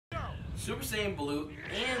Super Saiyan Blue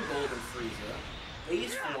and Golden Frieza,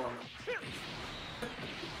 base form.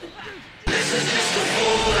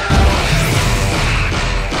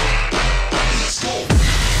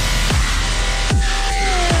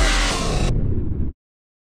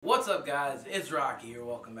 What's up, guys? It's Rocky here.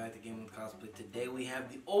 Welcome back to Gaming with Cosplay. Today we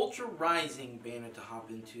have the Ultra Rising banner to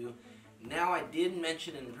hop into. Now, I did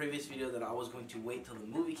mention in the previous video that I was going to wait till the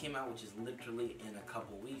movie came out, which is literally in a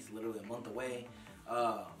couple weeks, literally a month away,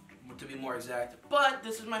 to be more exact. But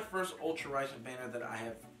this is my first Ultra Rising banner that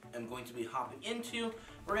I am going to be hopping into.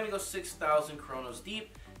 We're going to go 6,000 Chronos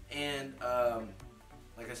deep, and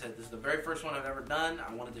like I said, this is the very first one I've ever done.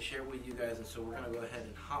 I wanted to share it with you guys, and so we're going to go ahead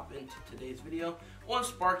and hop into today's video. One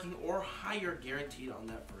sparking or higher guaranteed on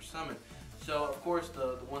that first summon. So, of course,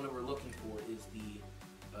 the one that we're looking for is the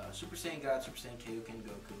Super Saiyan God, Super Saiyan Kaioken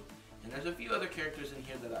Goku. And there's a few other characters in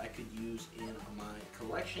here that I could use in my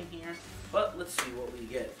collection here. But let's see what we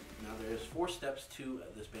get. Now, there's 4 steps to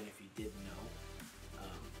this banner if you didn't know.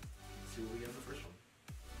 Let's see what we get in the first one.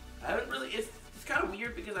 I haven't really, it's kind of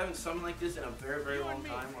weird because I haven't summoned like this in a very, very long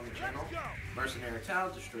time on the channel. Mercenary Town,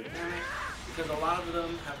 Destroy Planet, because a lot of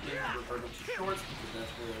them have been reverted to shorts because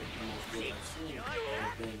that's where the most good I've seen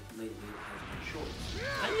has been lately has been shorts.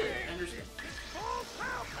 I get it, I understand.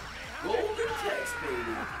 Golden text,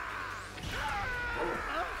 baby. Oh,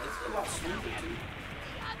 it's a lot smoother too.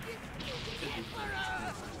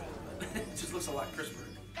 It just looks a lot crisper.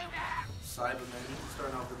 Cyberman,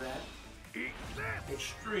 starting off with that.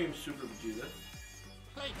 Extreme Super Vegeta.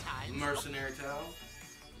 Mercenary Towel.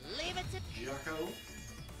 Leave it to Jocko.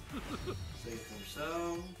 Safe from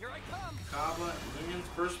So. Here I come. Kaba, and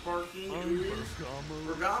first sparking is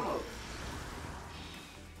Bergamo.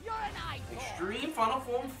 You're an eyeball. Extreme Final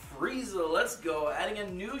Form Frieza. Let's go. Adding a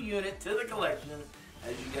new unit to the collection.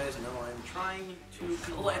 As you guys know, I'm trying to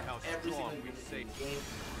collect every single unit in the game,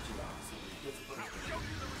 which is obviously difficult.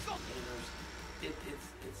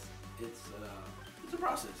 It's a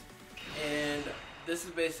process. And this is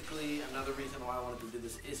basically another reason why I wanted to do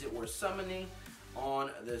this. Is it worth summoning on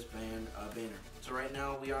this banner? So right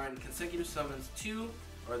now we are in consecutive summons 2,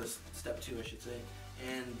 or the step 2 I should say,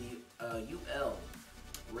 and the UL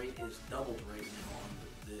rate is doubled right now on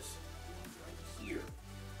this one right here.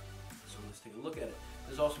 So let's take a look at it.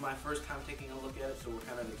 This is also my first time taking a look at it, so we're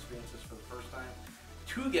kind of experiencing this for the first time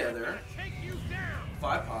together.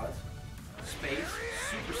 5 pods, space,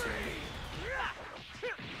 Super Saiyan.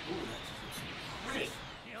 Ooh, that's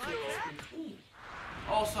clean.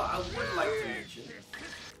 Also, I would like to mention,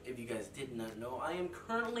 if you guys did not know, I am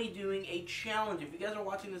currently doing a challenge. If you guys are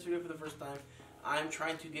watching this video for the first time, I'm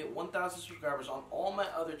trying to get 1,000 subscribers on all my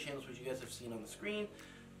other channels, which you guys have seen on the screen,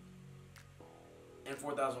 and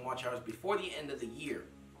 4,000 watch hours before the end of the year,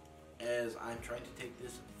 as I'm trying to take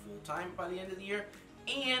this full time by the end of the year,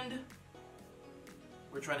 and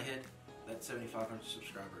we're trying to hit that 7,500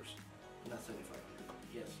 subscribers. Not 7,500.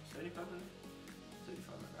 Yes, 7,500?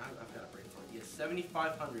 7,500. I've got a brain fart. Yes,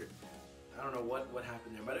 7,500. I don't know what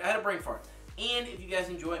happened there, but I had a brain fart. And if you guys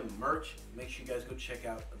enjoy merch, make sure you guys go check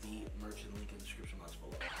out the merch in the link in the description box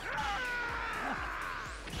below.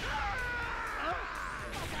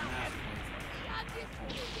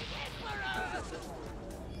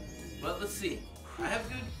 Well, let's see. I have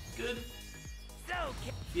good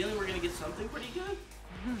feeling we're gonna get something pretty good.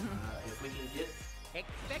 If we can get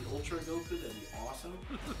the Ultra Goku, that'd be awesome.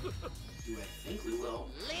 Do I think we will?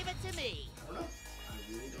 Leave it to me. I don't know. I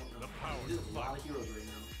really don't know. There's a lot of heroes right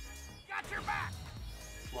now. Got your back.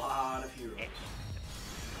 A lot of heroes.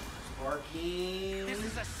 Sparking. This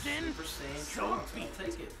is a sin. Super Saiyan. So I'll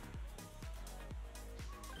take it.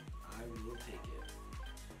 I will take it.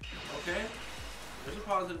 Okay. There's a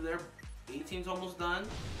positive there. 18's almost done.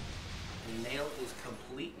 And Nail is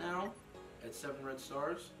complete now at 7 red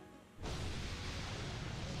stars.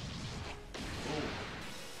 Boom.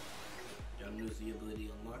 Gotta lose the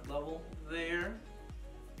ability unlock level there.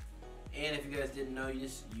 And if you guys didn't know, you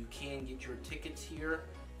can get your tickets here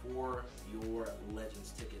for your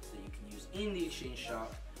Legends tickets that you can use in the exchange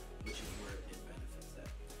shop, which is where it benefits that.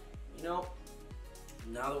 You know,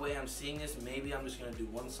 now the way I'm seeing this, maybe I'm just gonna do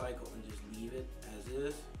one cycle and just leave it as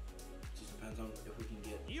is. It just depends on if we can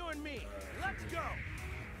get you and me. Let's go.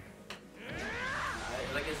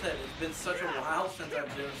 Like I said, it's been such a while since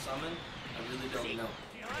I've been summoned. I really don't know.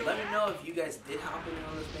 Let me know if you guys did hop in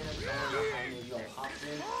on this banner, because I don't know how many of y'all hopped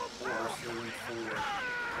in or are saving for,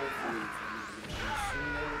 hopefully, for me to get. I'm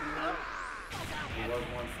assuming there will be one. There was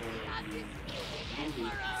one for the movie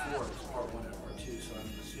before, it was part 1 and part 2, so I'm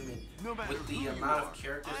assuming with the amount of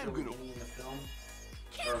characters that we're getting in the film,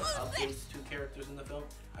 or updates to characters in the film,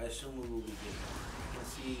 I assume we will be getting one. You can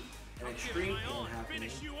see an extreme thing happening.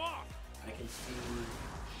 I can see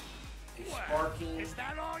a sparking Is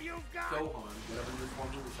that all you've got? Gohan, whatever new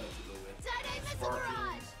form he decides to go with.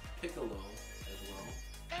 Sparking Piccolo as well.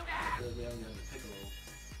 Because we haven't gotten the Piccolo.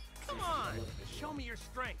 Come on, show me your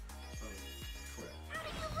strength. Correct.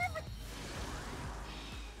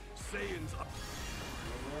 Saiyans up.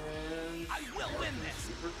 And I will win this.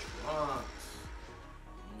 Super Trunks.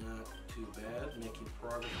 Not too bad. Making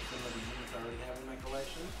progress with some of the units I already have in my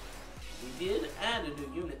collection. We did add a new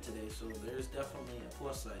unit today, so there's definitely a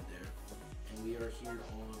plus side there. And we are here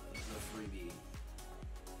on the freebie.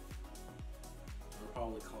 We'll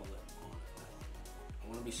probably call it on that. I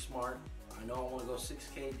want to be smart. I know I want to go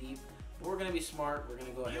 6K deep, but we're going to be smart. We're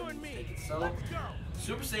going to go ahead and take it solo. Let's go.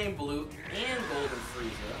 Super Saiyan Blue and Golden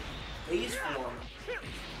Frieza. Base form.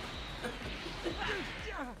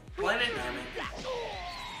 Planet Namek.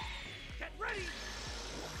 Get ready.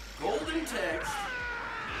 Golden Text.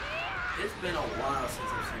 It's been a while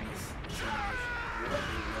since I've seen this animation. What a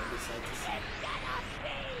lovely sight to see.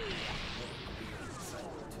 What a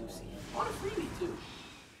sight to see. On a freebie too.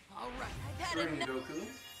 Alright, I've had Friggin' enough. Goku.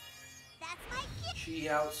 That's my kid.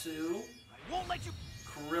 Chiaotzu. I won't let you.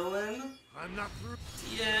 Krillin. I'm not through.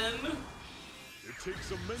 Tien. It takes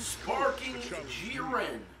immense Sparking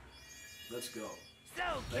Jiren. Let's go. So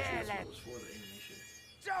That's careless. what was for the animation.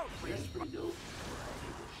 So That's pretty dope.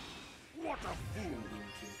 What a fool. Demon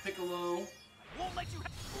King Piccolo. I won't let you.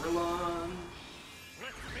 Krillin.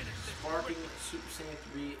 Let's finish this. Sparking Super Saiyan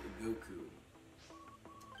 3 Goku.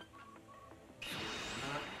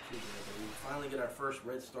 Not too bad, but we finally get our first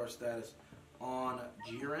Red Star status on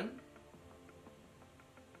Jiren. Alright.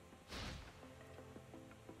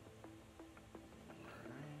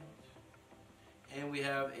 And we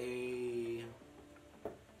have a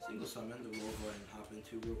single summon that we'll go ahead and hop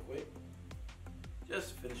into real quick. Just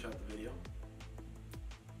to finish out the video.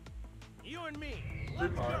 You and me. Three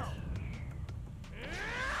Let's go. parts.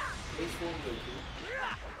 Base form Goku.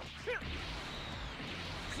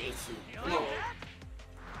 Let's see. Come on.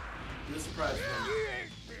 Do a surprise for me.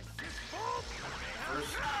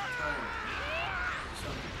 First time.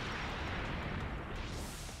 Something.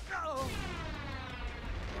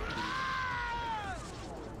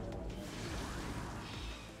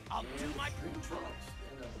 I'll do my. Dream Trunks.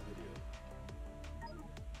 End of the video.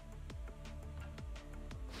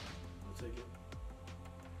 I'll take it.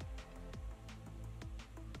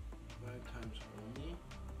 5 times only.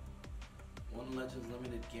 1 Legends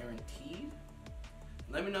Limited guaranteed.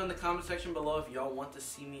 Let me know in the comment section below if y'all want to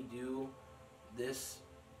see me do this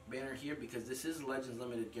banner here, because this is Legends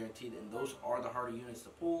Limited guaranteed and those are the harder units to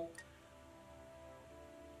pull.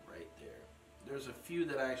 Right there. There's a few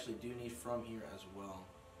that I actually do need from here as well.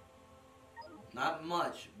 Not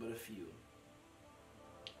much, but a few.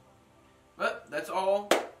 But that's all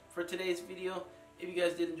for today's video. If you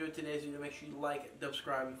guys did enjoy today's video, make sure you like,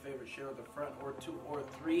 subscribe, and favorite, share with a friend or 2 or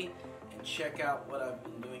 3, and check out what I've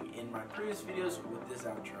been doing in my previous videos with this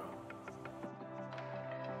outro.